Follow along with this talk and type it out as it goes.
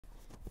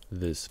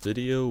This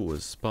video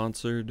was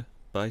sponsored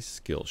by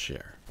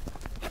Skillshare.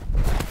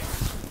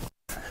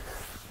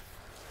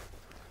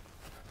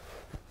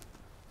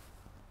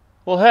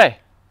 Well, hey,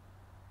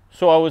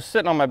 so I was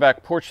sitting on my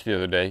back porch the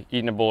other day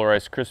eating a bowl of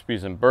Rice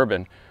Krispies and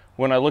bourbon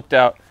when I looked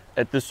out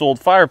at this old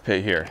fire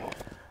pit here.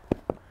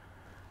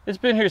 It's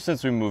been here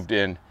since we moved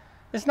in.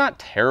 It's not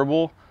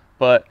terrible,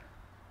 but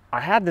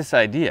I had this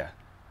idea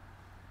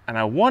and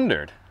I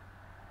wondered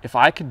if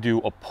I could do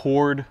a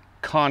poured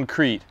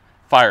concrete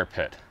fire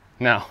pit.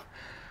 Now,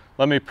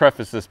 let me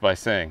preface this by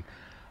saying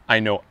I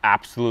know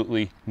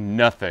absolutely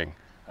nothing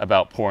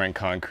about pouring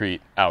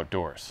concrete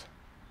outdoors.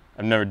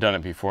 I've never done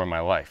it before in my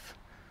life.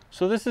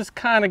 So this is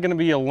kind of going to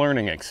be a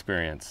learning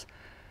experience.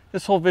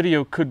 This whole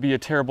video could be a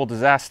terrible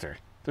disaster.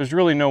 There's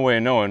really no way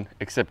of knowing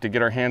except to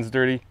get our hands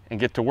dirty and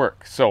get to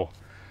work. So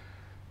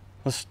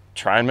let's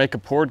try and make a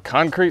poured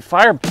concrete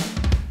fire pit.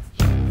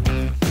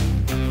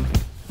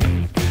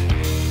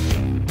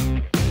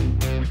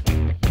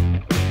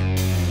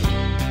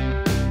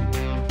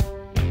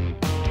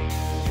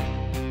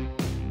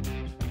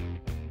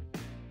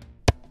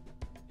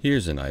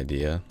 Here's an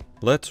idea.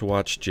 Let's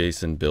watch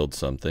Jason build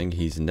something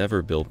he's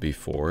never built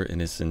before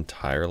in his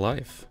entire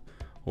life.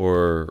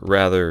 Or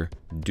rather,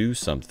 do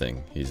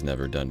something he's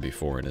never done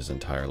before in his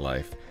entire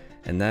life,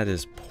 and that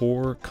is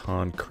pour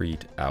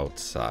concrete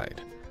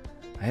outside.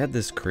 I had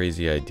this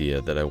crazy idea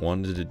that I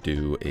wanted to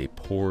do a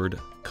poured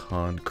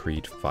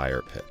concrete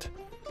fire pit.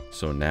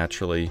 So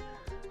naturally,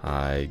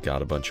 I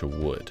got a bunch of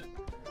wood.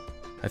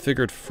 I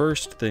figured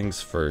first things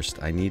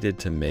first, I needed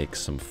to make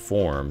some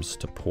forms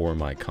to pour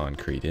my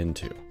concrete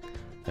into.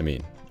 I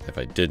mean, if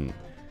I didn't,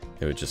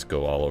 it would just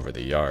go all over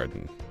the yard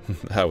and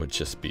that would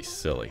just be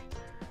silly.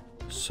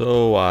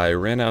 So I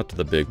ran out to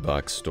the big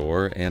box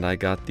store and I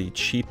got the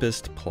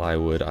cheapest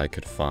plywood I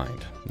could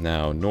find.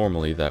 Now,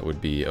 normally that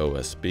would be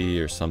OSB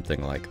or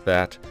something like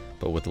that,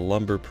 but with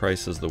lumber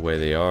prices the way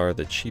they are,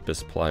 the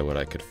cheapest plywood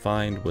I could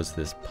find was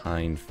this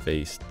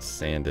pine-faced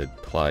sanded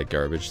ply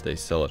garbage they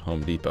sell at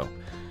Home Depot.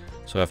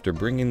 So after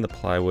bringing the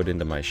plywood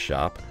into my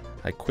shop,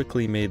 I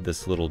quickly made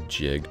this little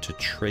jig to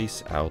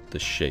trace out the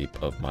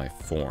shape of my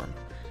form.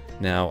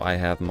 Now I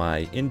have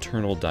my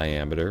internal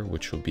diameter,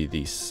 which will be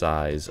the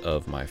size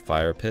of my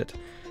fire pit,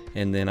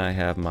 and then I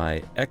have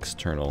my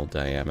external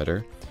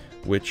diameter,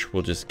 which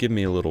will just give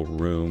me a little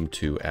room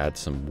to add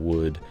some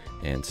wood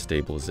and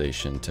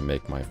stabilization to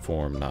make my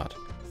form not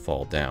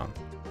fall down.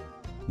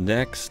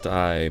 Next,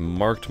 I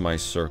marked my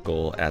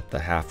circle at the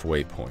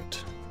halfway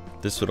point.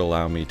 This would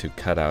allow me to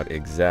cut out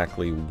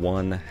exactly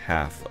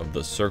 1/2 of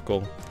the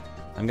circle.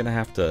 I'm gonna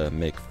have to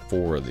make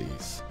 4 of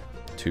these.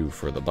 2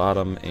 for the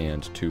bottom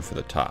and 2 for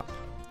the top.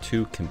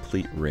 2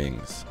 complete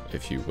rings,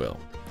 if you will.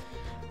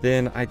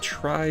 Then I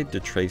tried to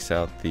trace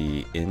out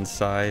the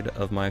inside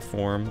of my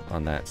form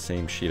on that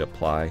same sheet of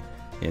ply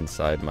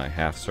inside my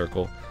half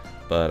circle,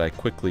 but I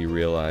quickly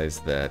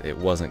realized that it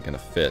wasn't gonna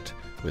fit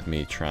with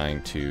me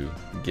trying to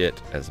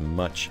get as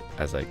much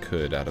as I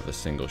could out of a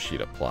single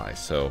sheet of ply.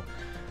 So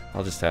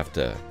I'll just have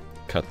to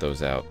cut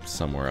those out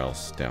somewhere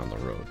else down the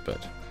road,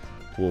 but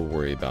we'll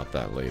worry about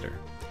that later.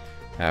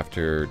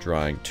 After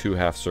drawing 2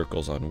 half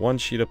circles on one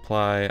sheet of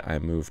ply, I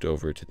moved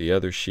over to the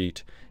other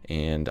sheet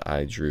and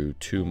I drew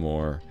 2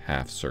 more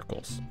half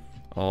circles,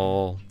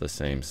 all the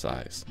same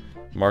size,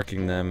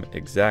 marking them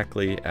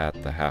exactly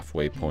at the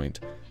halfway point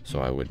so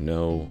I would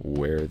know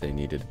where they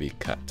needed to be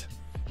cut.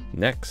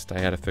 Next, I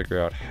had to figure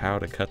out how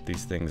to cut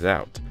these things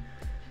out.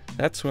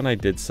 That's when I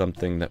did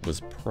something that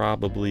was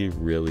probably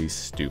really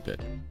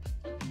stupid.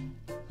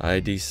 I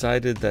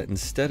decided that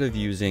instead of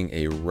using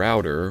a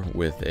router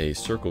with a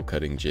circle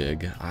cutting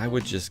jig, I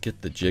would just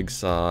get the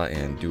jigsaw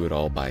and do it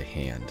all by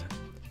hand.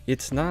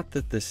 It's not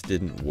that this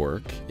didn't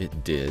work,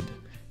 it did.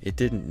 It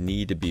didn't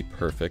need to be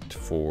perfect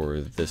for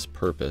this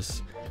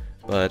purpose,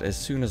 but as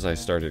soon as I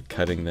started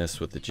cutting this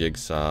with the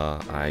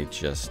jigsaw, I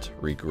just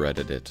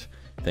regretted it,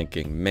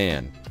 thinking,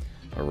 man,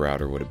 a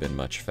router would have been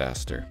much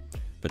faster.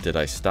 But did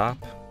I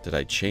stop? Did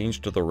I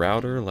change to the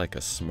router like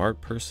a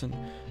smart person?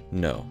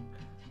 No.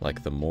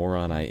 Like the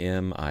moron I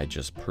am, I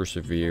just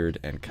persevered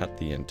and cut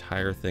the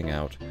entire thing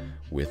out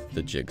with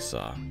the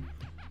jigsaw.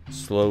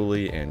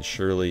 Slowly and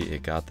surely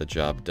it got the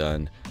job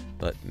done,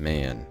 but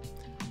man,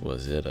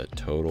 was it a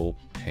total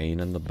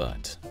pain in the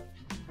butt.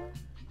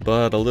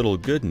 But a little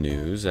good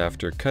news,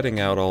 after cutting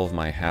out all of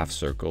my half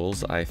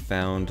circles, I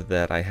found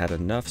that I had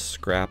enough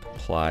scrap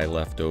ply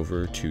left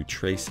over to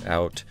trace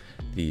out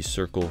the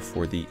circle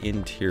for the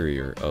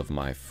interior of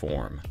my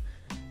form.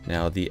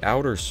 Now the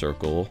outer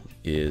circle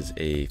is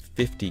a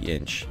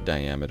 50-inch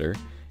diameter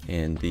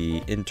and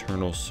the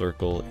internal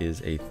circle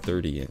is a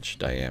 30-inch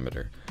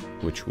diameter,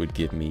 which would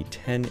give me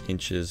 10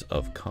 inches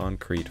of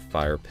concrete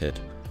fire pit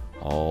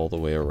all the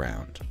way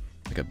around,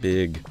 like a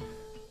big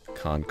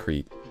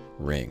concrete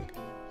ring.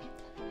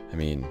 I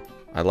mean,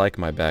 I like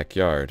my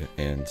backyard,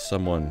 and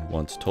someone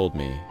once told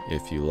me,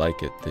 if you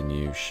like it, then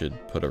you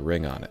should put a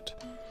ring on it.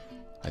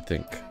 I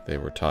think they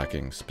were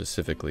talking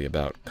specifically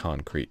about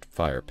concrete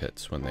fire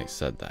pits when they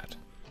said that.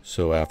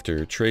 So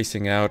after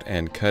tracing out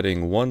and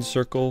cutting one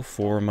circle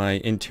for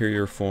my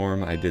interior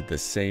form, I did the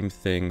same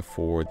thing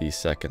for the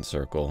second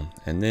circle.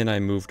 And then I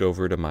moved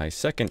over to my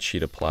second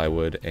sheet of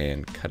plywood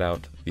and cut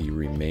out the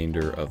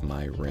remainder of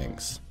my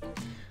rings.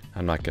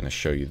 I'm not going to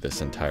show you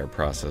this entire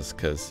process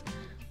because,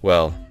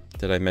 well,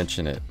 did I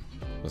mention it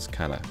was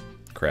kind of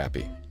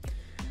crappy.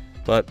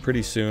 But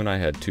pretty soon I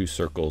had 2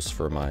 circles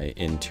for my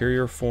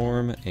interior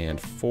form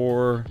and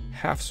 4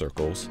 half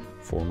circles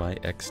for my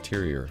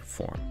exterior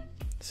form.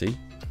 See?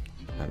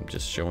 I'm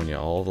just showing you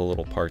all the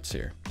little parts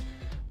here.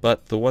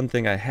 But the one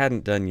thing I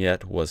hadn't done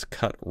yet was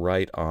cut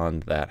right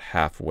on that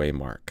halfway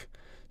mark.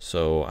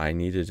 So I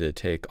needed to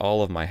take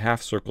all of my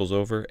half circles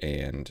over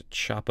and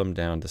chop them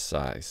down to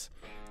size.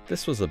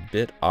 This was a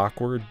bit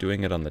awkward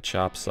doing it on the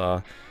chop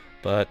saw,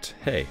 but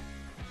hey,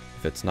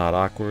 if it's not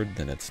awkward,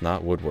 then it's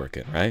not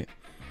woodworking, right?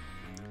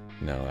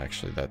 No,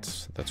 actually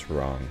that's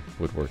wrong.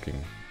 Woodworking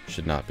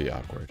should not be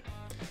awkward.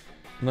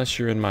 Unless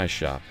you're in my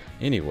shop.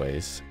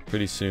 Anyways,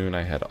 pretty soon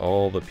I had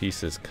all the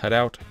pieces cut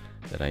out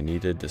that I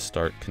needed to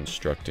start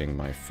constructing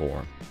my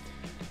form.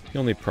 The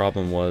only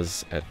problem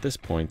was, at this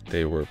point,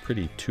 they were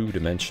pretty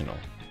 2-dimensional,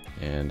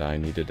 and I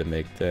needed to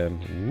make them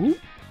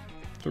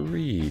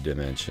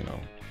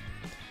 3-dimensional.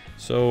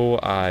 So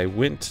I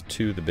went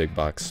to the big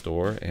box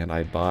store and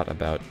I bought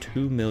about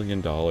 $2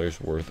 million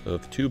worth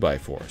of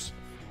 2x4s.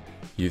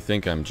 You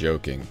think I'm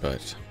joking,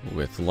 but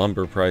with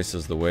lumber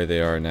prices the way they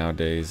are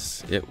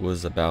nowadays, it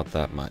was about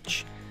that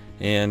much.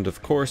 And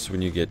of course,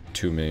 when you get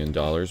 $2 million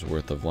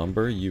worth of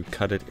lumber, you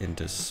cut it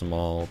into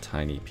small,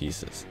 tiny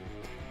pieces,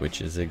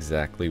 which is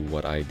exactly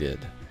what I did.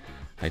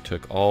 I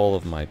took all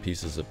of my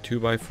pieces of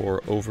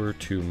 2x4 over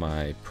to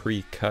my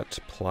pre-cut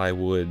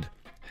plywood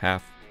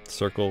half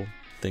circle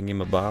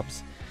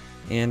thingamabobs,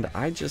 and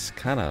I just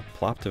kind of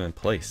plopped them in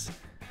place.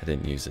 I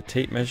didn't use a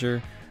tape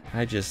measure.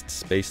 I just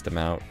spaced them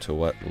out to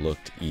what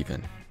looked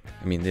even.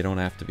 I mean, they don't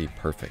have to be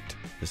perfect.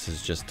 This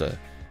is just a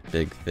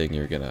big thing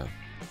you're gonna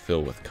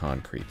fill with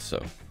concrete,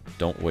 so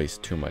don't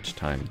waste too much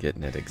time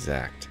getting it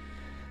exact.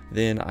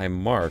 Then I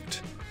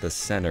marked the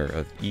center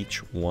of each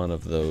one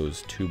of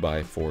those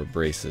 2x4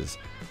 braces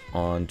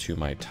onto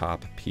my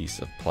top piece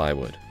of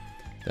plywood.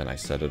 Then I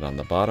set it on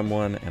the bottom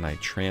one and I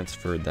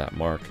transferred that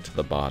mark to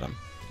the bottom.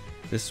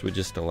 This would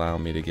just allow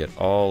me to get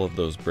all of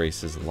those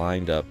braces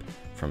lined up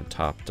from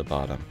top to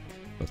bottom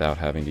without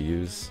having to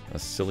use a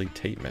silly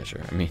tape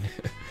measure. I mean,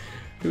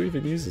 who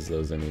even uses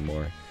those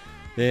anymore?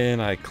 Then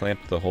I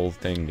clamped the whole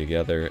thing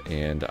together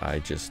and I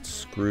just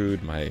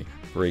screwed my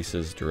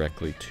braces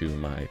directly to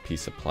my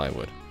piece of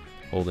plywood,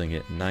 holding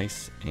it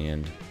nice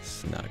and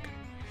snug.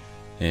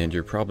 And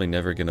you're probably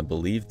never going to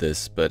believe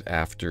this, but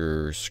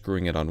after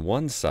screwing it on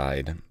one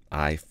side,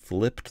 I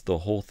flipped the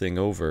whole thing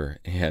over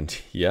and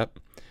yep,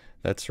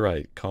 that's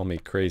right, call me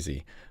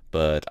crazy,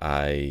 but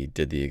I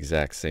did the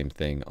exact same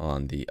thing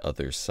on the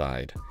other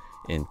side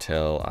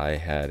until I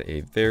had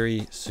a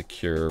very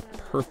secure,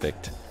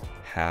 perfect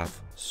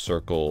half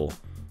circle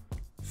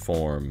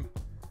form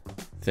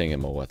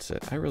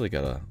thingamawhatsit. I really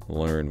gotta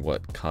learn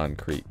what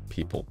concrete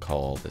people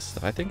call this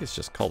stuff. I think it's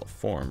just called a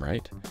form,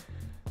 right?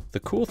 The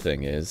cool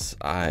thing is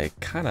I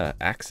kind of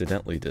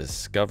accidentally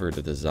discovered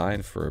a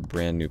design for a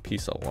brand new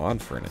piece of lawn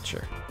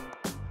furniture.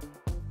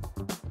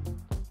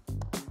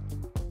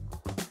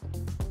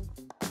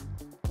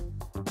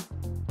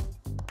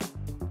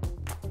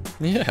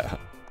 Yeah,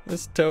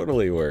 this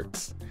totally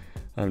works.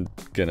 I'm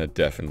gonna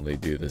definitely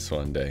do this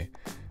one day.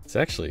 It's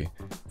actually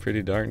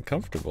pretty darn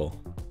comfortable.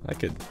 I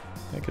could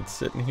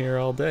sit in here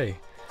all day.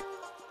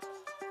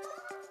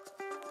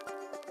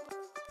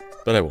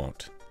 But I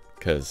won't,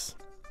 because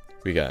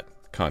we got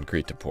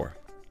concrete to pour.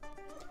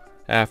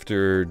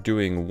 After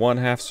doing one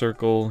half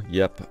circle,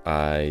 yep,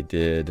 I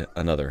did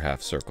another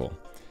half circle,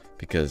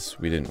 because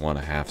we didn't want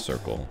a half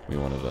circle, we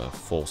wanted a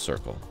full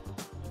circle.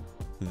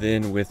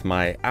 Then with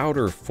my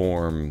outer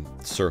form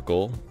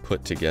circle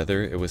put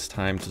together, it was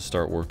time to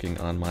start working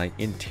on my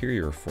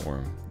interior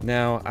form.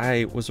 Now,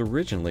 I was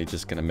originally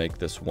just going to make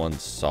this one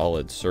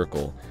solid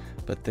circle,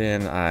 but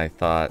then I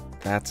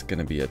thought that's going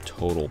to be a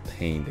total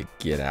pain to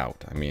get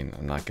out. I mean,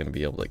 I'm not going to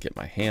be able to get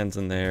my hands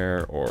in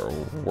there or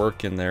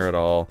work in there at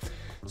all.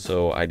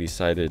 So I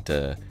decided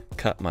to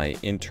cut my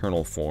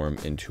internal form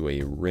into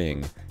a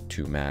ring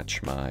to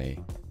match my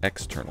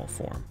external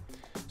form.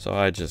 So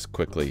I just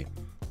quickly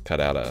cut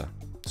out a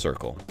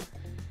circle,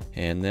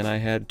 and then I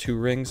had 2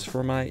 rings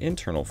for my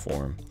internal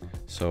form.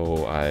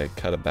 So I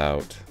cut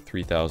about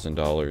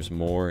 $3,000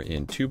 more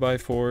in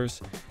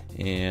 2x4s,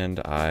 and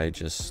I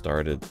just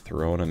started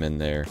throwing them in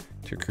there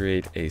to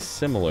create a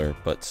similar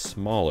but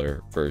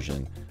smaller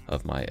version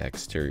of my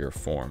exterior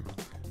form.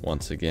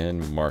 Once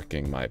again,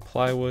 marking my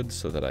plywood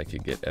so that I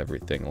could get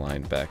everything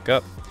lined back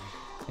up,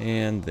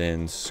 and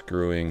then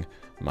screwing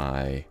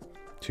my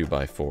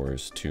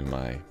 2x4s to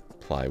my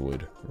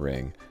plywood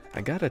ring. I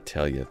gotta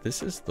tell you,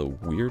 this is the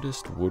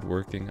weirdest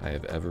woodworking I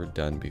have ever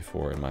done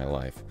before in my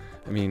life.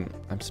 I mean,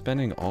 I'm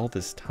spending all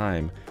this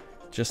time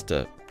just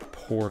to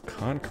pour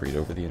concrete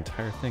over the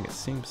entire thing. It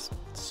seems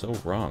so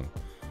wrong.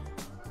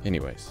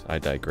 Anyways, I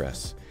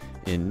digress.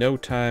 In no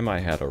time, I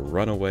had a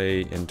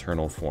runaway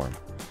internal form,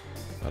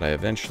 but I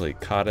eventually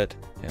caught it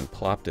and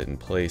plopped it in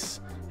place,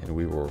 and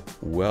we were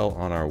well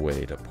on our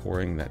way to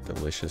pouring that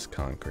delicious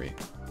concrete.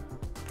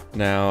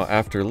 Now,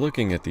 after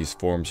looking at these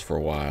forms for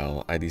a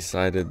while, I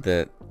decided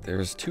that there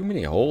was too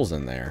many holes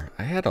in there.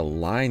 I had to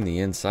line the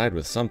inside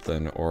with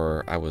something,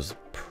 or I was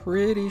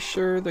pretty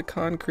sure the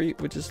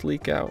concrete would just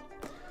leak out.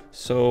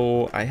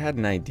 So I had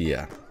an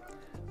idea.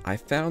 I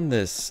found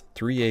this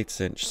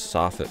 3/8"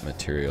 soffit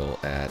material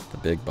at the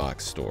big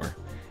box store,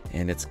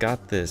 and it's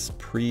got this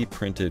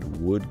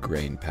pre-printed wood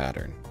grain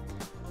pattern.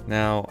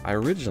 Now, I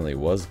originally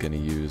was going to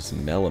use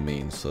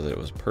melamine so that it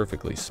was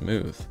perfectly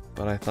smooth,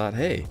 but I thought,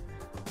 hey,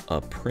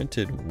 a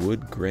printed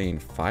wood grain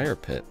fire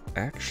pit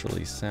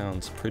actually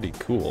sounds pretty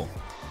cool.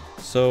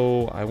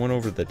 So I went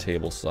over to the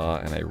table saw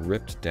and I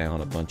ripped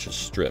down a bunch of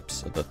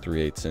strips of the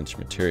 3/8"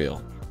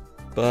 material.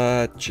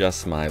 But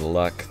just my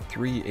luck,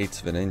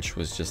 3/8 of an inch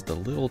was just a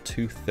little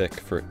too thick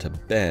for it to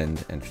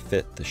bend and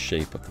fit the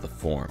shape of the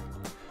form.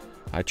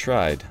 I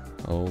tried,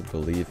 oh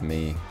believe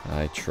me,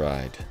 I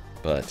tried,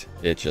 but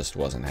it just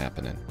wasn't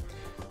happening.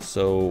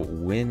 So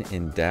when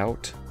in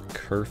doubt,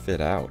 kerf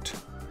it out,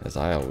 as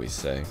I always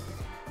say.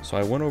 So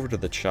I went over to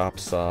the chop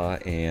saw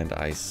and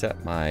I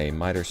set my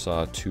miter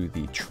saw to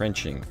the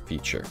trenching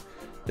feature.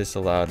 This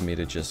allowed me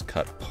to just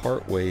cut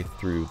part way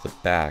through the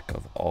back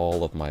of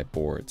all of my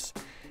boards,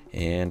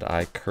 and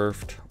I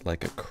kerfed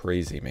like a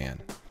crazy man.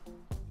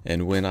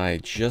 And when I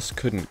just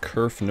couldn't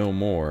kerf no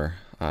more,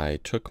 I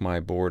took my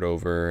board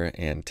over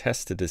and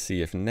tested to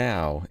see if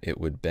now it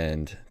would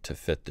bend to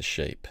fit the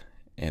shape.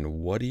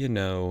 And what do you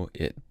know,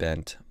 it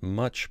bent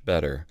much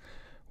better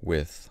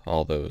with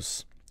all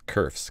those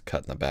kerfs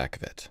cut in the back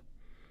of it.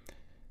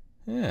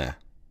 Yeah,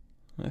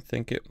 I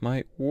think it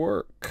might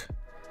work.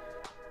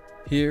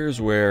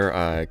 Here's where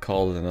I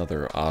called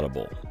another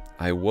audible.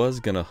 I was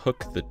gonna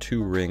hook the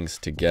two rings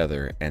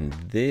together and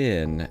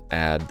then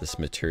add this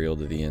material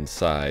to the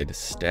inside,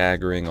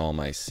 staggering all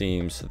my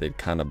seams so they'd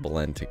kind of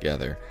blend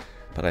together.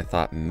 But I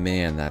thought,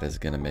 man, that is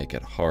gonna make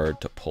it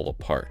hard to pull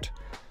apart.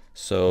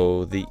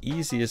 So the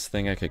easiest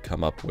thing I could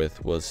come up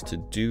with was to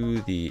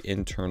do the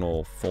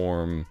internal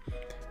form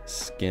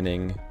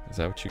skinning, is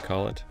that what you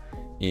call it,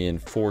 in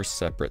 4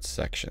 separate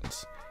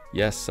sections.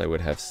 Yes, I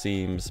would have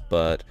seams,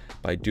 but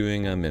by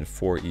doing them in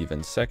 4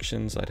 even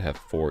sections, I'd have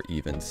 4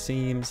 even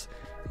seams,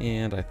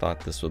 and I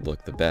thought this would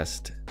look the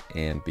best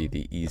and be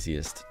the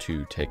easiest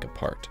to take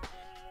apart.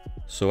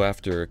 So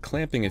after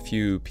clamping a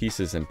few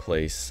pieces in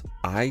place,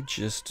 I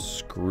just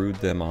screwed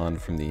them on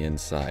from the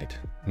inside.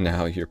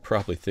 Now you're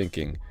probably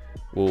thinking,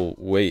 well,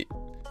 wait,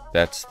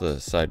 that's the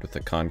side with the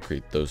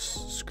concrete. Those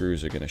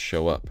screws are going to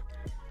show up.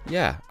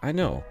 Yeah, I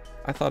know.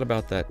 I thought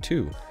about that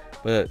too.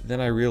 But then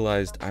I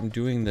realized I'm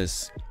doing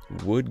this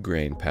wood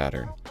grain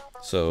pattern.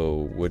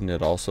 So wouldn't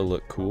it also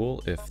look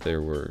cool if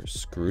there were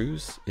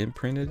screws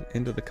imprinted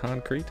into the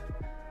concrete?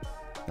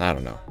 I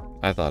don't know.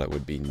 I thought it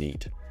would be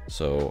neat.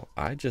 So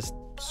I just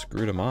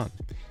screwed them on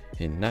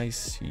in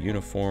nice,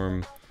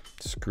 uniform,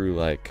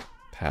 screw-like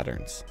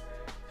patterns.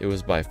 It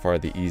was by far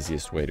the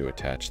easiest way to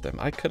attach them.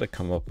 I could have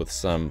come up with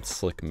some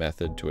slick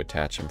method to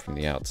attach them from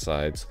the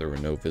outside so there were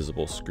no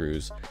visible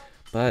screws,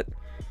 but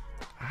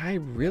I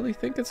really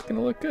think it's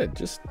gonna look good.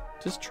 Just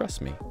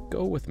trust me.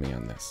 Go with me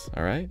on this,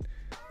 all right?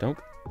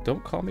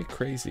 Don't call me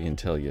crazy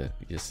until you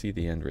see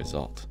the end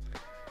result.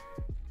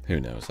 Who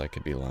knows? I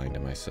could be lying to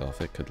myself.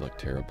 It could look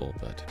terrible,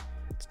 but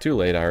it's too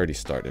late. I already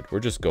started. We're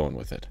just going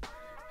with it.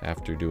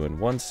 After doing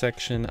one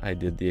section, I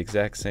did the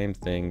exact same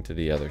thing to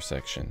the other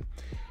section.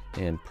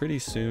 And pretty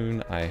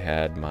soon I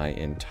had my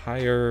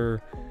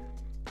entire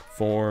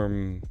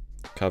form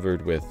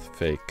covered with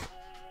fake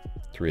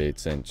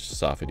 3/8"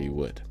 soffity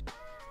wood.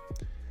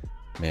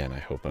 Man, I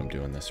hope I'm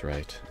doing this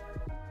right.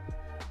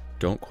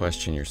 Don't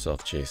question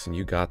yourself, Jason.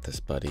 You got this,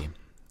 buddy.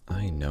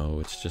 I know,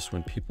 it's just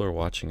when people are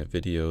watching a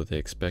video, they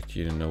expect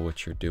you to know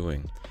what you're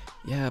doing.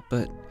 Yeah,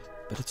 but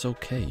it's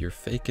okay. You're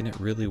faking it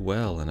really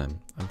well, and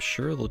I'm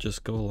sure they'll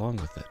just go along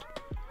with it.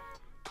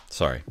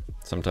 Sorry,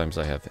 sometimes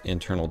I have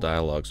internal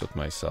dialogues with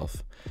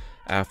myself.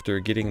 After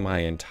getting my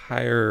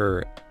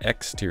entire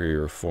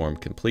exterior form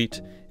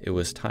complete, it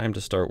was time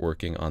to start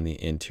working on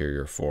the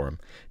interior form.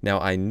 Now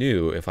I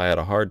knew if I had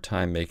a hard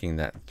time making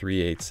that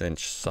 3/8"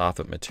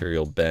 soffit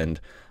material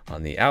bend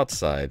on the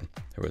outside,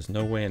 there was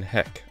no way in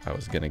heck I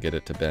was going to get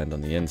it to bend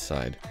on the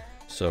inside.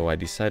 So I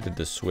decided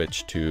to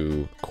switch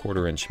to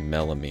 1/4"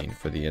 melamine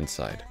for the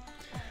inside.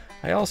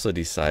 I also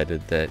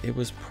decided that it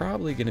was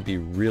probably going to be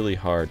really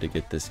hard to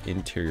get this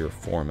interior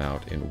form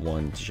out in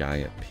one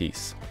giant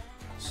piece.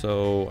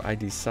 So I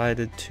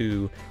decided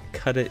to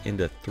cut it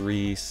into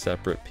 3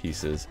 separate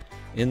pieces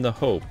in the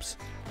hopes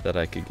that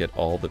I could get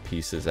all the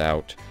pieces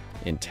out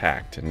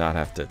intact and not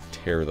have to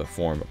tear the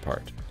form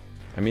apart.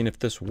 I mean, if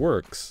this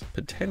works,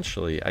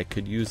 potentially I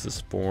could use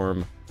this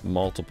form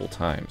multiple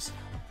times.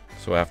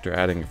 So after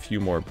adding a few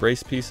more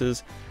brace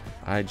pieces,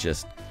 I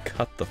just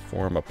cut the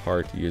form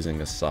apart using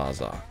a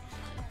sawzall,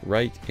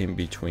 right in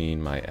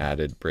between my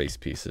added brace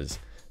pieces,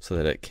 so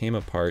that it came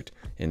apart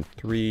in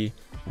 3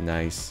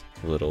 nice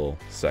little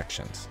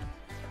sections.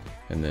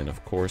 And then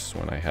of course,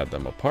 when I had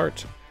them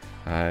apart,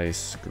 I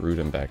screwed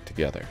them back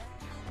together.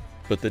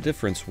 But the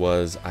difference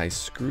was I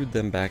screwed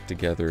them back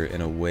together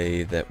in a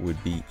way that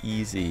would be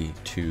easy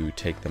to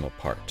take them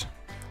apart.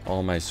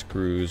 All my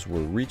screws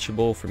were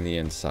reachable from the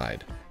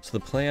inside. So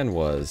the plan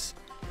was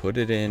put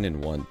it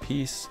in one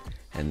piece,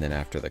 and then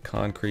after the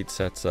concrete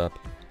sets up,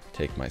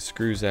 take my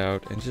screws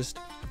out and just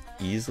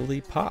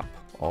easily pop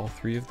all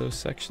 3 of those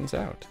sections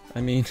out.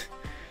 I mean,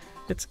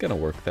 it's gonna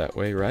work that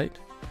way, right?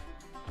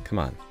 Come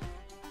on,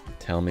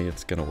 tell me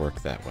it's gonna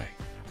work that way.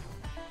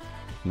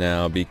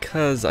 Now,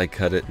 because I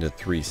cut it into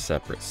 3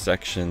 separate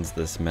sections,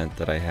 this meant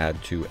that I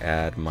had to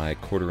add my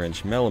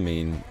 1/4"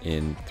 melamine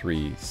in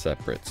 3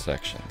 separate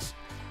sections.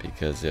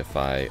 Because if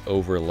I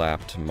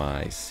overlapped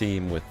my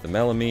seam with the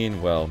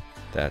melamine, well,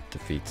 that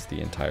defeats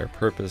the entire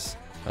purpose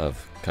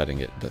of cutting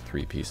it into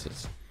 3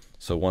 pieces.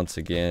 So once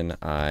again,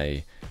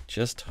 I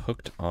just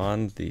hooked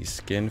on the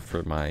skin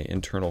for my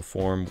internal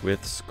form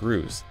with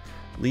screws,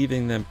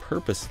 leaving them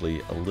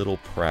purposely a little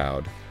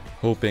proud,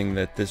 hoping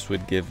that this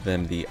would give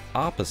them the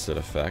opposite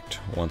effect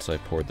once I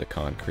poured the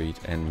concrete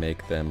and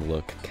make them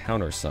look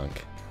countersunk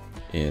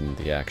in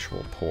the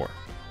actual pour.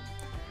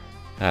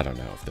 I don't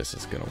know if this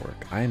is gonna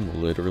work. I'm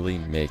literally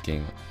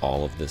making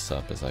all of this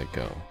up as I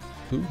go.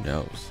 Who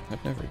knows?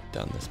 I've never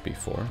done this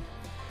before.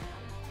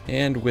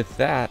 And with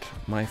that,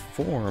 my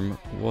form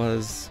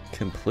was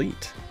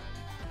complete.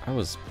 I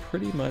was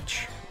pretty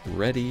much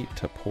ready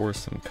to pour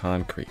some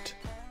concrete.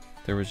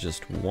 There was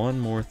just one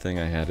more thing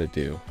I had to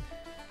do,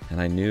 and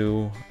I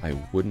knew I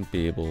wouldn't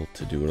be able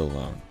to do it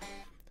alone.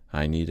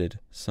 I needed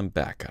some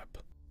backup.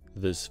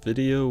 This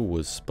video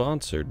was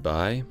sponsored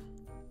by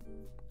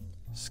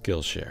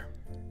Skillshare.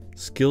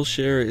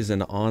 Skillshare is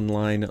an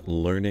online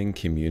learning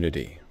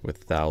community with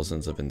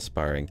thousands of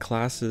inspiring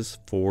classes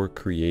for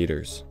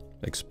creators.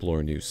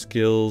 Explore new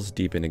skills,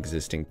 deepen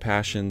existing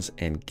passions,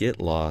 and get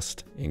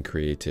lost in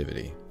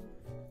creativity.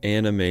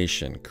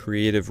 Animation,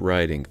 creative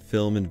writing,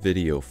 film and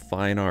video,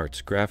 fine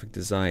arts, graphic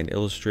design,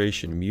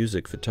 illustration,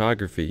 music,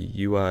 photography,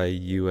 UI,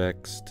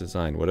 UX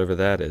design, whatever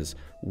that is,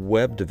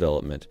 web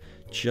development,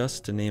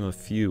 just to name a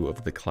few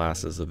of the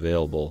classes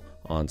available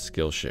on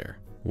Skillshare.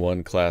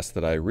 One class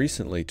that I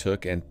recently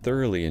took and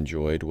thoroughly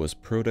enjoyed was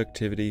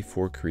Productivity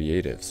for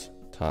Creatives,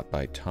 taught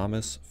by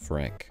Thomas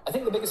Frank. I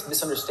think the biggest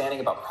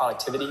misunderstanding about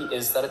productivity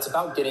is that it's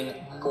about getting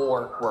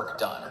more work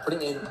done,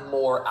 putting in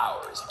more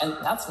hours, and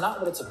that's not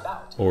what it's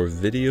about. Or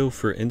Video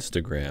for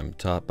Instagram,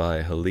 taught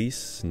by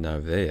Halise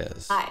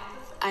Narvaez. Hi,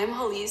 I'm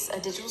Halise, a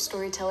digital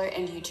storyteller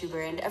and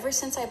YouTuber, and ever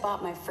since I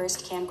bought my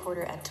first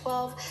camcorder at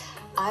 12,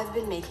 I've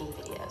been making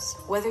videos.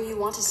 Whether you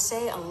want to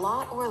say a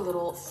lot or a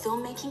little,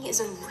 filmmaking is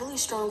a really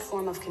strong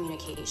form of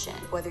communication.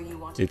 Whether you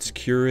want to... It's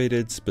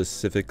curated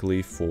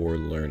specifically for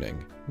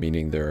learning,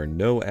 meaning there are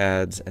no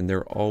ads and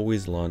they're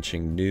always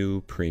launching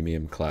new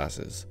premium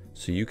classes,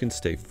 so you can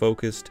stay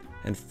focused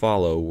and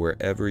follow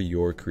wherever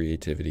your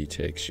creativity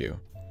takes you.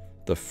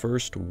 The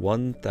first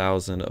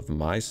 1,000 of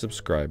my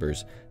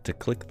subscribers to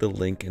click the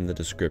link in the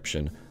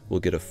description will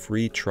get a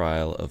free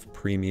trial of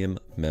premium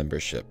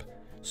membership,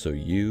 so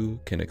you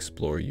can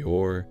explore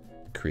your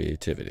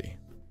creativity.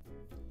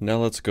 Now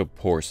let's go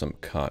pour some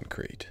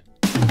concrete.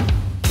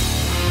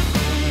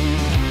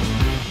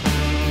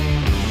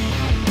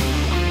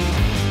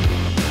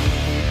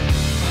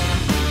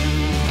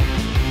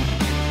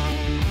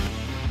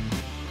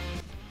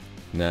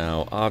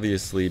 Now,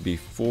 obviously,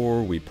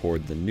 before we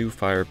poured the new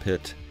fire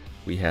pit,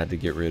 we had to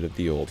get rid of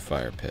the old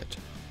fire pit.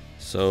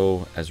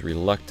 So, as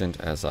reluctant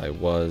as I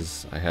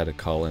was, I had to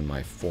call in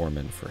my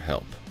foreman for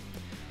help.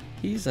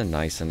 He's a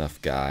nice enough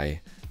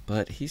guy,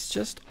 but he's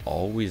just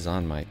always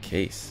on my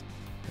case.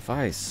 If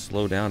I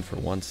slow down for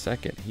 1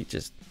 second, he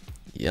just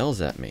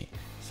yells at me,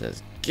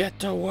 says, "Get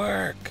to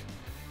work!"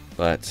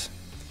 But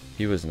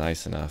he was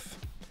nice enough.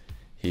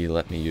 He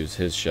let me use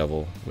his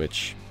shovel,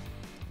 which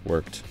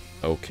worked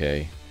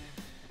okay.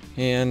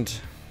 And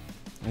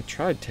I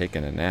tried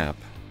taking a nap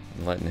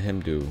and letting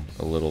him do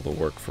a little of the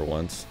work for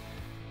once,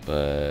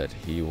 but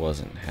he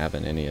wasn't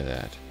having any of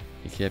that.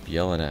 He kept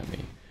yelling at me,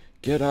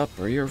 "Get up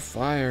or you're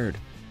fired.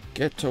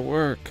 Get to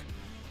work.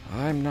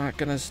 I'm not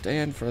gonna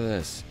stand for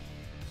this."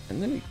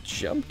 And then he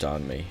jumped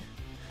on me.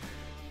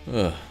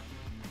 Ugh,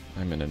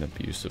 I'm in an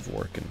abusive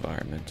work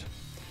environment.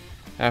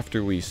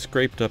 After we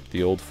scraped up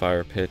the old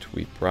fire pit,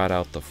 we brought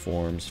out the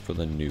forms for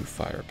the new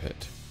fire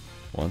pit.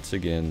 Once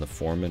again, the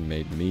foreman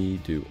made me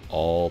do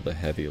all the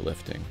heavy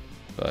lifting,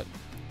 but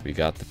we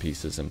got the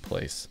pieces in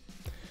place.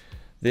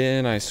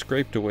 Then I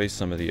scraped away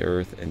some of the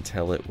earth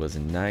until it was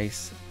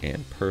nice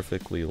and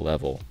perfectly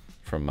level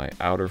from my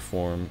outer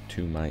form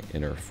to my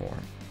inner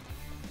form.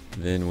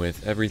 Then,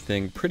 with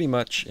everything pretty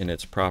much in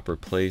its proper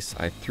place,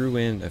 I threw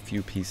in a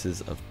few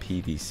pieces of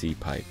PVC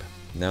pipe.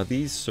 Now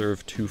these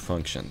serve 2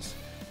 functions.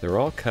 They're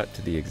all cut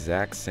to the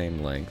exact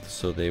same length,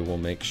 so they will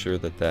make sure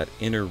that that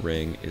inner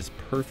ring is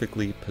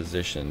perfectly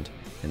positioned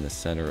in the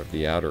center of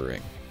the outer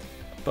ring.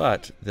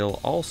 But they'll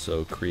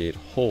also create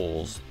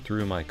holes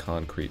through my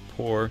concrete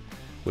pour,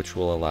 which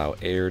will allow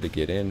air to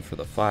get in for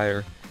the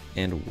fire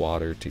and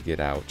water to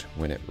get out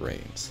when it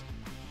rains.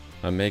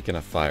 I'm making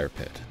a fire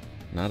pit,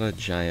 not a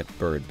giant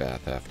bird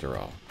bath after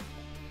all.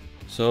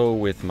 So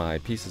with my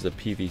pieces of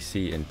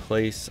PVC in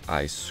place,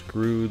 I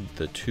screwed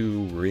the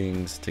two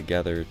rings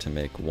together to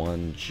make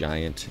one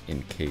giant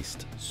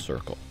encased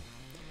circle.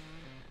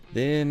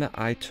 Then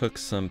I took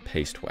some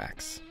paste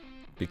wax,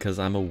 because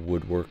I'm a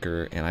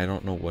woodworker and I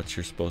don't know what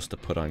you're supposed to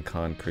put on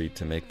concrete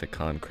to make the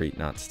concrete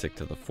not stick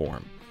to the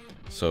form.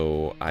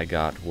 So I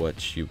got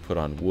what you put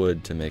on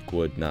wood to make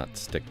wood not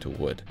stick to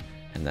wood,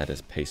 and that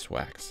is paste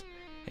wax.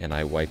 And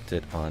I wiped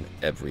it on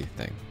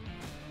everything.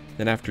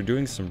 Then after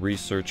doing some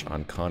research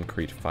on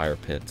concrete fire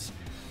pits,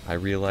 I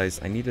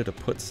realized I needed to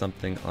put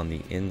something on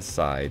the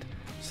inside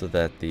so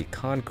that the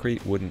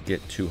concrete wouldn't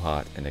get too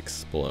hot and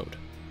explode.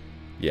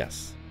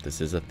 Yes,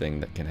 this is a thing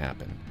that can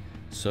happen.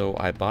 So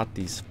I bought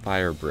these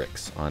fire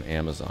bricks on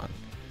Amazon.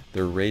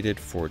 They're rated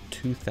for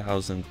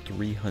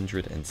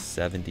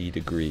 2,370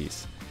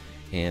 degrees,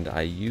 and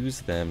I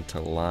used them to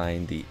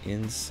line the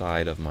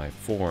inside of my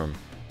form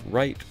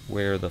right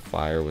where the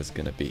fire was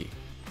going to be.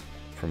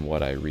 From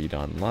what I read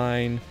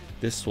online,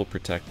 this will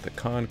protect the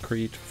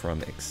concrete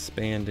from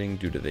expanding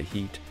due to the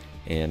heat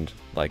and,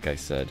 like I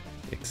said,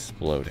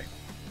 exploding.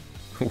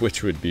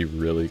 Which would be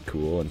really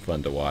cool and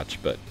fun to watch,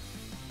 but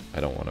I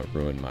don't want to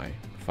ruin my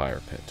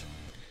fire pit.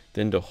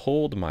 Then to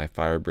hold my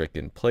fire brick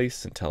in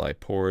place until I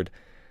poured,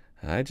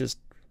 I just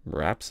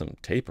wrapped some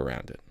tape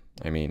around it.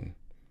 I mean,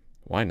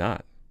 why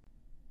not?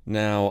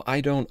 Now,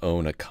 I don't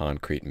own a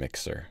concrete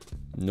mixer,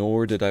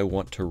 nor did I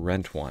want to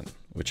rent one,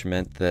 which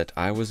meant that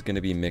I was going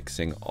to be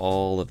mixing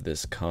all of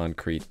this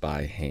concrete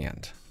by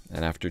hand.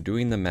 And after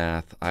doing the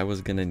math, I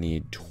was going to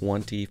need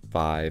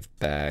 25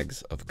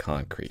 bags of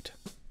concrete.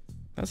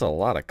 That's a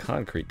lot of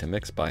concrete to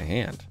mix by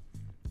hand.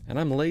 And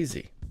I'm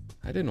lazy.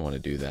 I didn't want to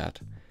do that.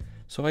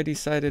 So I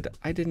decided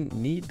I didn't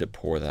need to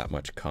pour that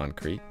much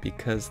concrete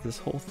because this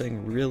whole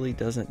thing really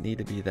doesn't need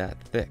to be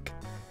that thick.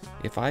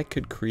 If I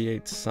could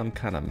create some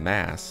kind of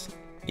mass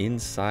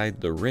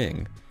inside the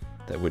ring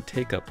that would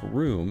take up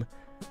room,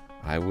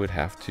 I would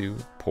have to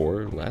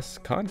pour less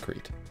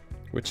concrete,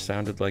 which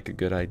sounded like a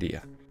good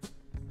idea.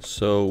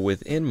 So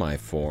within my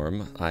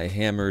form, I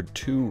hammered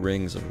 2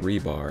 rings of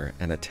rebar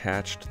and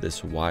attached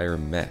this wire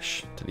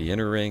mesh to the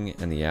inner ring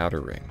and the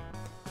outer ring.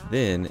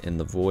 Then, in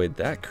the void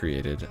that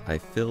created, I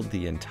filled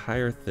the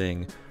entire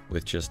thing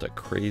with just a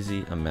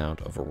crazy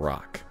amount of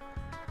rock.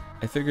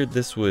 I figured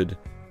this would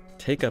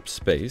take up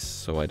space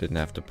so I didn't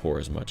have to pour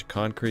as much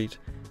concrete,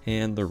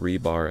 and the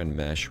rebar and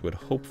mesh would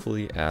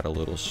hopefully add a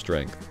little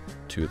strength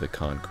to the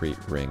concrete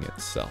ring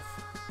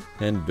itself.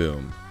 And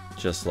boom,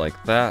 just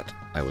like that,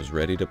 I was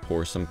ready to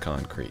pour some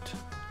concrete.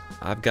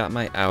 I've got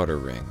my outer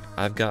ring,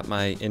 I've got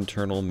my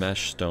internal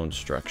mesh stone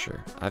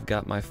structure, I've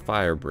got my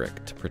fire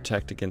brick to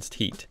protect against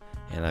heat,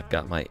 and I've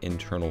got my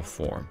internal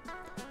form.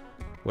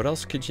 What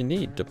else could you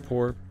need to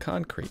pour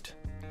concrete?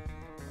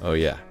 Oh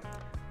yeah,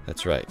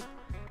 that's right.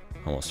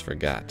 Almost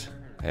forgot.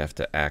 I have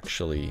to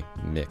actually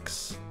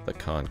mix the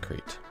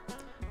concrete.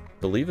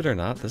 Believe it or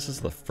not, this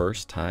is the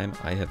first time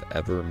I have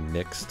ever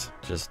mixed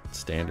just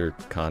standard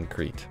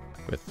concrete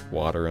with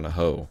water and a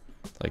hoe,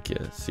 like you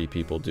see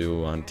people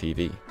do on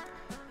TV.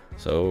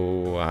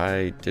 So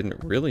I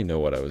didn't really know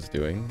what I was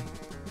doing.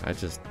 I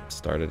just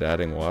started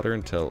adding water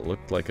until it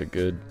looked like a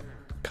good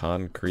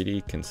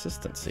concrete-y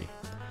consistency.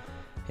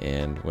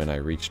 And when I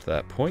reached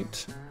that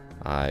point,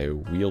 I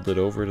wheeled it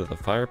over to the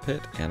fire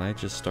pit and I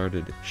just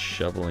started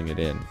shoveling it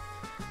in.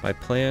 My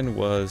plan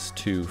was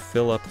to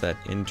fill up that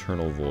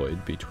internal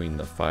void between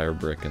the fire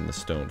brick and the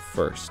stone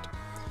first.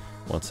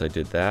 Once I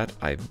did that,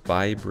 I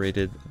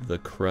vibrated the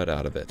crud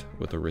out of it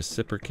with a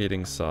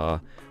reciprocating saw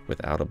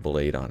without a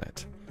blade on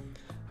it.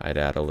 I'd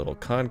add a little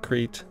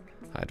concrete,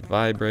 I'd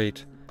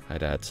vibrate,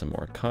 I'd add some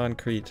more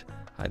concrete,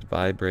 I'd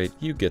vibrate,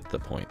 you get the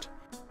point.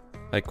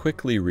 I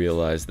quickly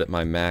realized that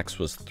my max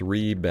was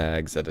 3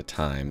 bags at a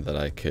time that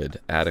I could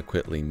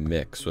adequately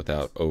mix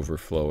without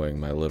overflowing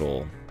my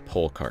little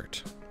pole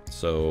cart.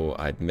 So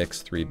I'd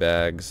mix 3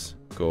 bags,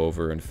 go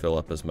over and fill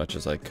up as much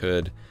as I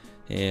could,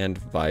 and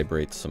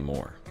vibrate some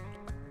more.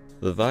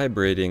 The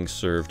vibrating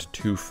served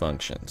 2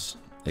 functions.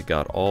 It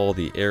got all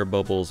the air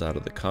bubbles out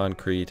of the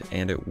concrete,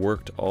 and it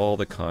worked all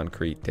the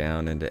concrete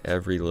down into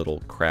every little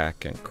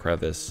crack and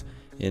crevice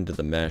into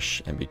the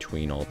mesh and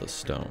between all the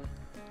stone.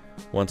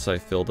 Once I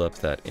filled up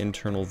that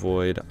internal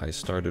void, I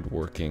started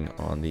working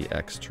on the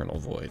external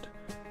void.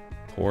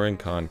 Pouring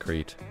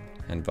concrete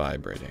and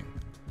vibrating.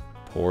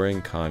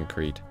 Pouring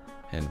concrete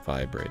and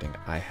vibrating.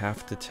 I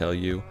have to tell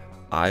you,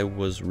 I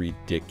was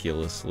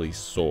ridiculously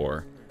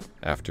sore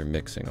after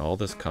mixing all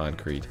this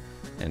concrete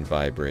and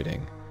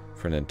vibrating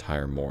for an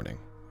entire morning.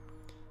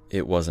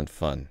 It wasn't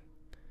fun.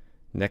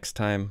 Next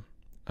time,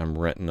 I'm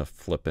renting a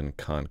flippin'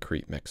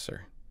 concrete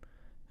mixer.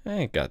 I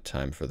ain't got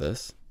time for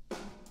this.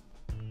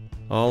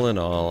 All in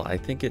all, I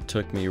think it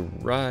took me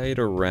right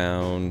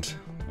around,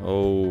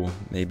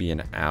 maybe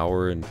an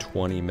hour and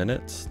 20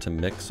 minutes to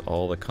mix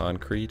all the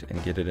concrete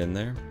and get it in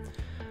there.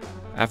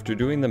 After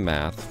doing the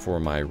math for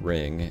my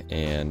ring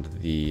and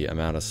the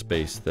amount of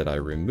space that I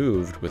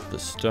removed with the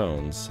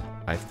stones,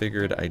 I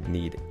figured I'd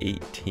need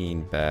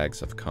 18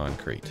 bags of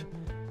concrete.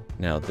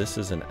 Now this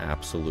is an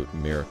absolute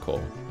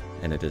miracle,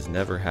 and it has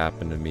never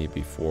happened to me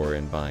before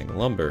in buying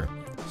lumber,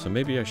 so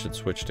maybe I should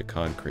switch to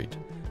concrete.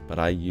 But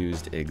I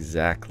used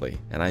exactly,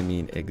 and I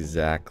mean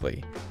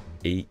exactly,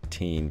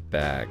 18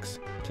 bags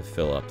to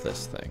fill up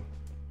this thing.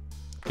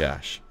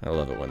 Gosh, I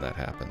love it when that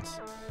happens.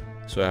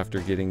 So after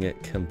getting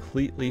it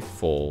completely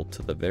full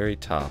to the very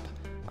top,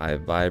 I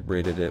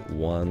vibrated it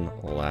one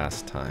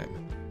last time,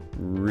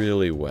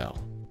 really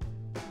well.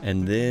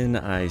 And then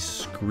I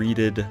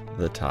screeded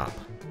the top.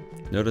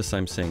 Notice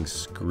I'm saying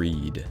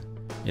screed.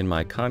 In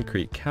my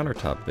concrete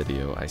countertop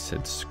video, I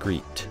said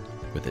screet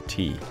with a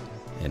T.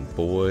 And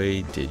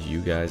boy, did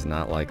you guys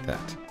not like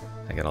that.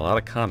 I got a lot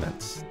of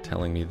comments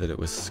telling me that it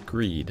was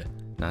screed,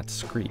 not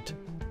screet.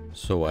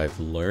 So I've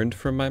learned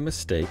from my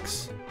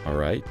mistakes. All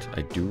right,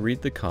 I do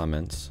read the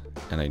comments,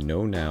 and I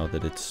know now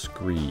that it's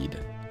screed.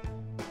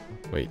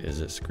 Wait, is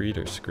it screed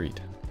or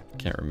screed?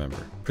 Can't remember.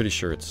 Pretty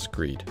sure it's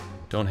screed.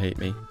 Don't hate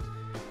me.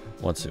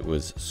 Once it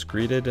was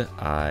screeded,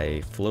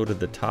 I floated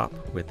the top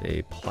with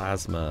a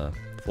plasma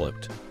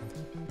float,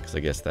 because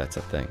I guess that's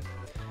a thing.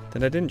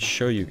 Then I didn't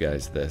show you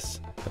guys this,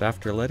 but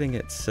after letting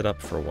it sit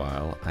up for a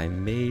while, I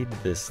made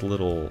this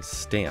little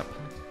stamp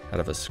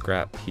out of a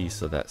scrap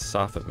piece of that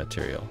soffit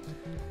material.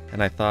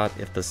 And I thought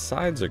if the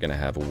sides are going to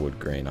have a wood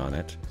grain on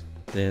it,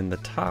 then the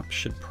top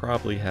should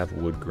probably have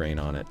wood grain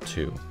on it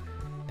too.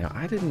 Now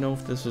I didn't know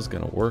if this was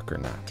going to work or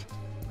not.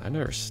 I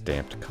never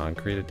stamped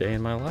concrete a day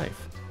in my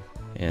life.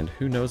 And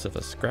who knows if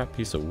a scrap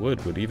piece of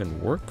wood would even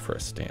work for a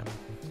stamp.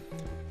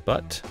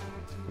 But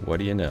what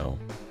do you know?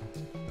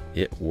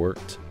 It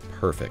worked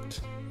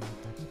perfect.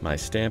 My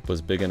stamp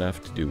was big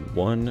enough to do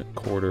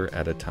 1/4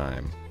 at a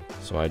time.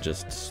 So I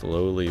just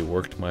slowly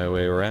worked my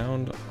way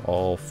around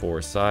all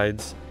 4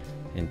 sides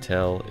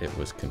until it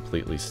was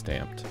completely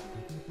stamped.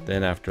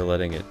 Then after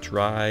letting it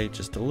dry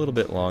just a little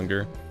bit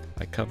longer,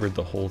 I covered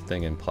the whole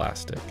thing in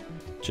plastic,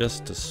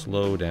 just to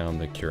slow down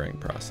the curing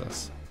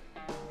process.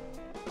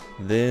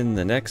 Then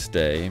the next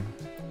day,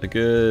 a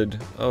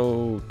good,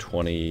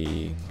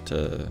 20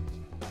 to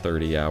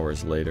 30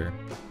 hours later,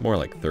 more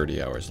like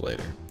 30 hours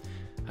later,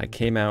 I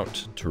came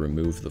out to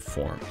remove the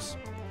forms.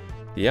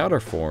 The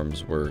outer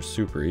forms were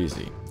super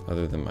easy,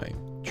 other than my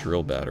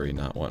drill battery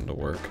not wanting to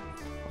work.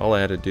 All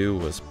I had to do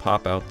was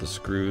pop out the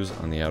screws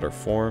on the outer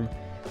form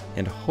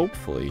and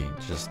hopefully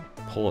just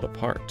pull it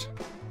apart.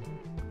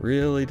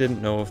 Really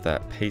didn't know if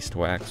that paste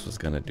wax was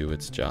going to do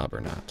its job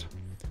or not.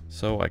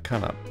 So I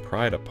kind of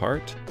pried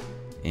apart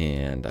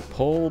and I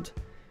pulled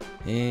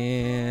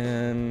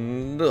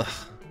and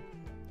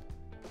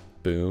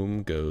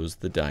boom goes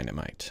the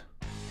dynamite.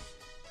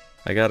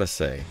 I gotta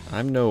say,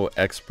 I'm no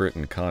expert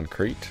in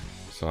concrete,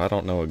 so I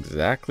don't know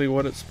exactly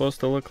what it's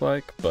supposed to look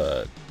like,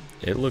 but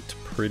it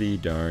looked pretty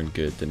darn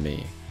good to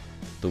me.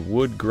 The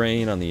wood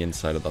grain on the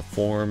inside of the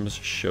forms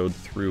showed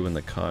through in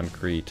the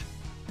concrete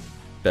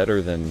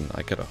better than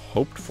I could have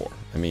hoped for.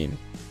 I mean,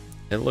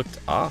 it looked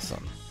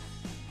awesome.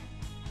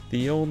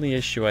 The only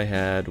issue I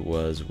had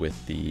was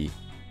with the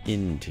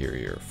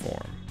interior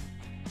form.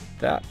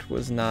 That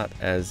was not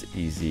as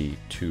easy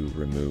to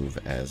remove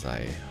as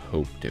I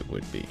hoped it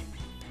would be.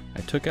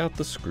 I took out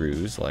the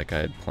screws like I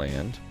had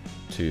planned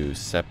to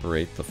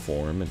separate the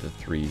form into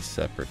 3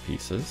 separate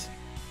pieces.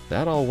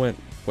 That all went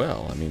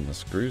well. I mean, the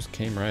screws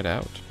came right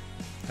out,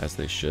 as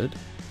they should.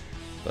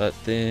 But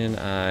then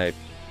I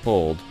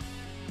pulled,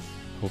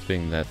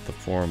 hoping that the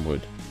form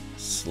would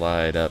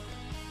slide up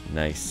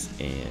nice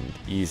and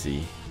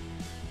easy,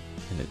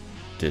 and it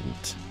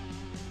didn't.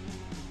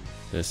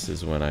 This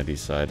is when I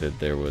decided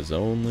there was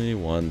only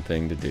one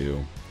thing to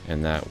do,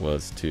 and that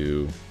was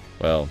to,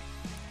 well,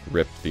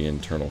 rip the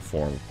internal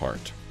form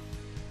apart.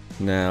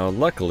 Now,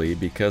 luckily,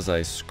 because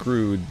I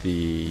screwed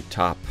the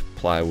top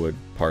plywood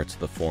parts of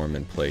the form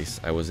in place,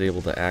 I was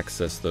able to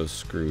access those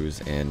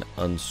screws and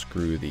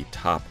unscrew the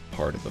top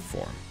part of the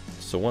form.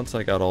 So once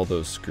I got all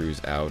those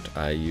screws out,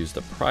 I used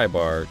a pry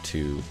bar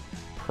to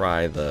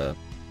pry the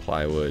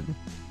plywood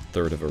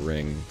 1/3 of a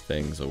ring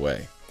things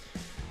away.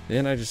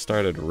 Then I just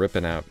started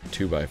ripping out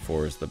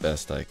 2x4s the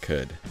best I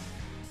could.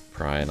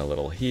 Prying a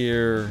little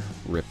here,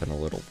 ripping a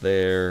little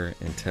there,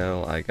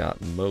 until I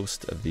got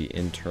most of the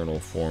internal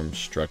form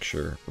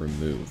structure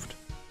removed.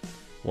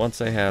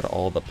 Once I had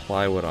all the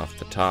plywood off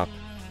the top,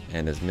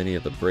 and as many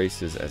of the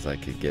braces as I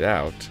could get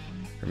out,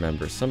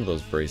 remember some of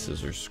those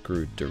braces are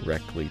screwed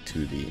directly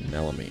to the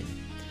melamine,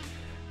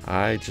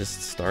 I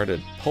just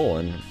started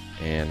pulling,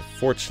 and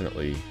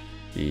fortunately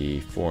the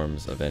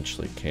forms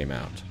eventually came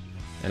out.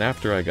 And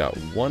after I got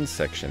one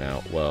section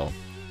out, well,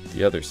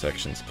 the other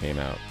sections came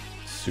out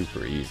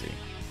super easy.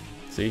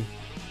 See?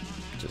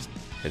 Just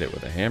hit it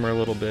with a hammer a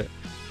little bit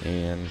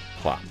and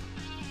plop.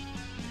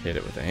 Hit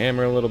it with a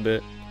hammer a little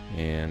bit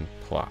and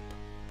plop.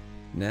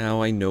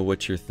 Now I know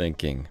what you're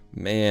thinking.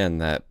 Man,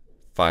 that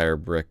fire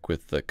brick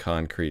with the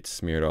concrete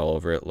smeared all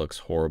over it looks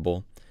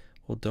horrible.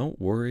 Well,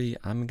 don't worry,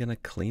 I'm gonna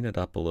clean it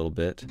up a little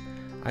bit.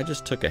 I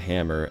just took a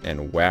hammer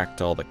and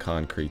whacked all the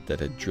concrete that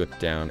had dripped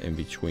down in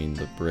between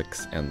the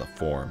bricks and the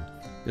form.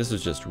 This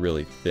was just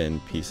really thin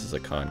pieces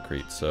of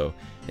concrete, so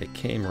it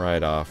came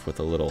right off with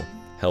a little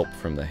help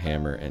from the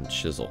hammer and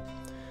chisel.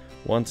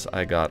 Once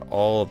I got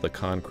all of the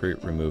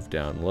concrete removed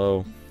down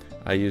low,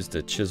 I used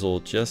a chisel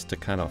just to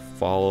kind of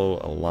follow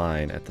a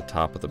line at the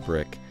top of the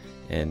brick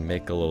and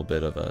make a little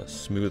bit of a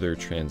smoother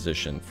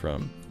transition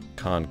from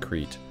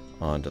concrete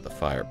onto the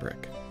fire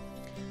brick.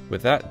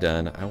 With that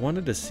done, I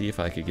wanted to see if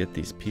I could get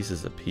these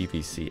pieces of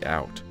PVC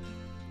out.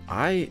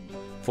 I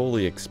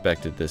fully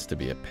expected this to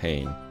be a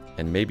pain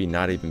and maybe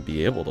not even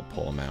be able to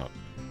pull them out,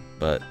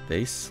 but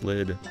they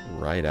slid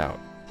right out.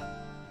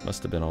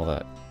 Must have been all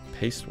that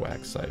paste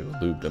wax I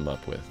lubed them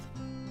up with.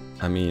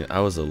 I mean, I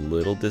was a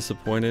little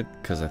disappointed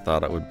because I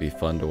thought it would be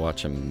fun to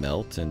watch them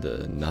melt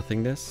into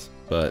nothingness,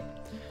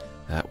 but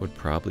that would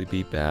probably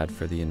be bad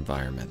for the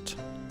environment.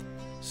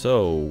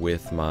 So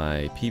with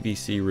my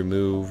PVC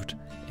removed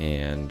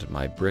and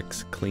my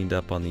bricks cleaned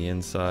up on the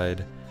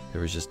inside,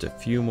 there was just a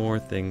few more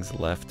things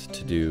left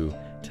to do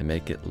to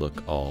make it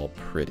look all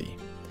pretty.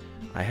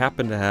 I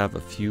happened to have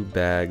a few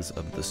bags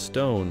of the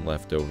stone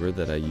left over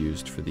that I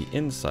used for the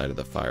inside of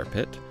the fire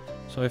pit,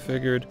 so I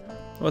figured,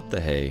 what the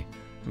hey,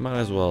 I might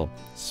as well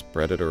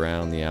spread it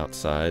around the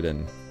outside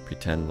and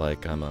pretend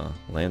like I'm a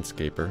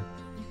landscaper.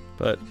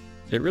 But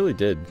it really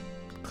did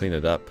clean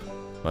it up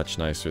much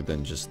nicer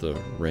than just the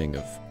ring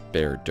of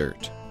bare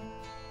dirt.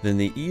 Then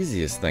the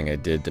easiest thing I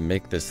did to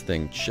make this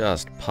thing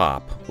just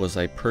pop was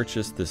I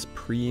purchased this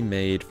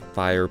pre-made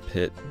fire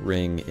pit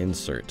ring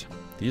insert.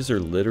 These are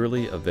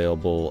literally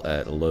available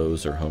at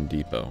Lowe's or Home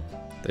Depot.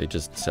 They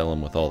just sell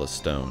them with all the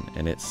stone,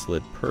 and it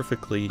slid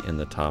perfectly in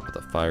the top of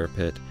the fire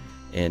pit,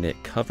 and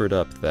it covered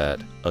up that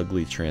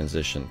ugly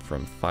transition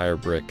from fire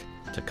brick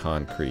to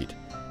concrete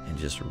and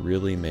just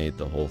really made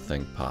the whole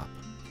thing pop.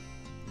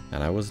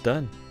 And I was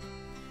done.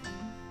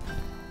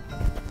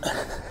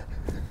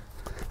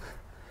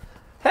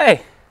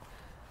 Hey,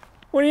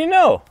 what do you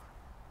know?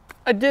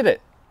 I did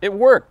it. It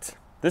worked.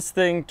 This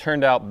thing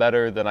turned out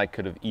better than I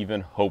could have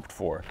even hoped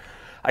for.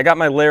 I got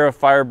my layer of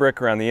fire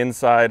brick around the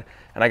inside,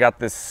 and I got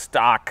this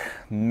stock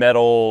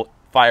metal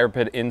fire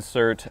pit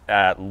insert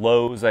at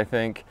Lowe's, I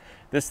think.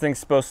 This thing's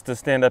supposed to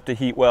stand up to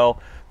heat well.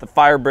 The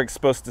fire brick's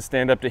supposed to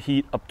stand up to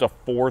heat up to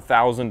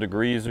 4,000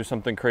 degrees or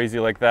something crazy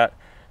like that.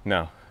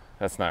 No,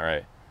 that's not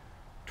right.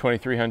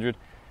 2,300?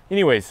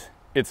 Anyways,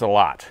 it's a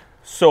lot.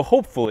 So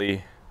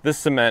hopefully this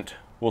cement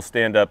will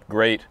stand up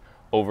great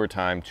over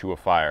time to a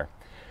fire.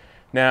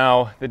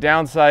 Now, the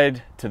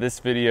downside to this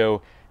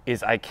video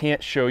is I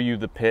can't show you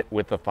the pit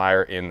with the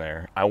fire in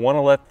there. I want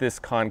to let this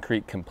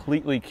concrete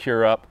completely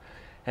cure up,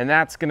 and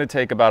that's going to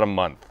take about a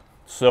month.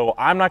 So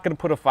I'm not going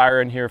to put a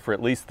fire in here for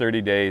at least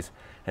 30 days,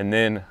 and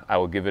then I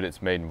will give it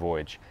its maiden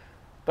voyage.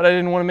 But I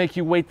didn't want to make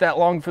you wait that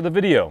long for the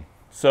video.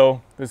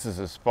 So this is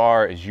as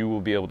far as you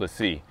will be able to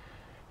see.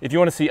 If you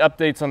want to see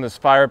updates on this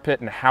fire pit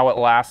and how it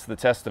lasts the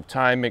test of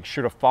time, make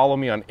sure to follow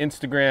me on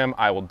Instagram.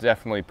 I will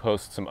definitely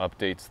post some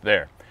updates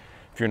there.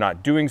 If you're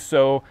not doing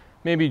so,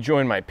 maybe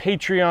join my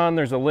Patreon.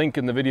 There's a link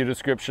in the video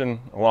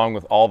description, along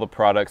with all the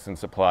products and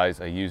supplies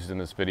I used in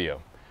this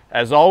video.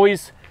 As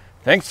always,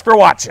 thanks for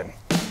watching.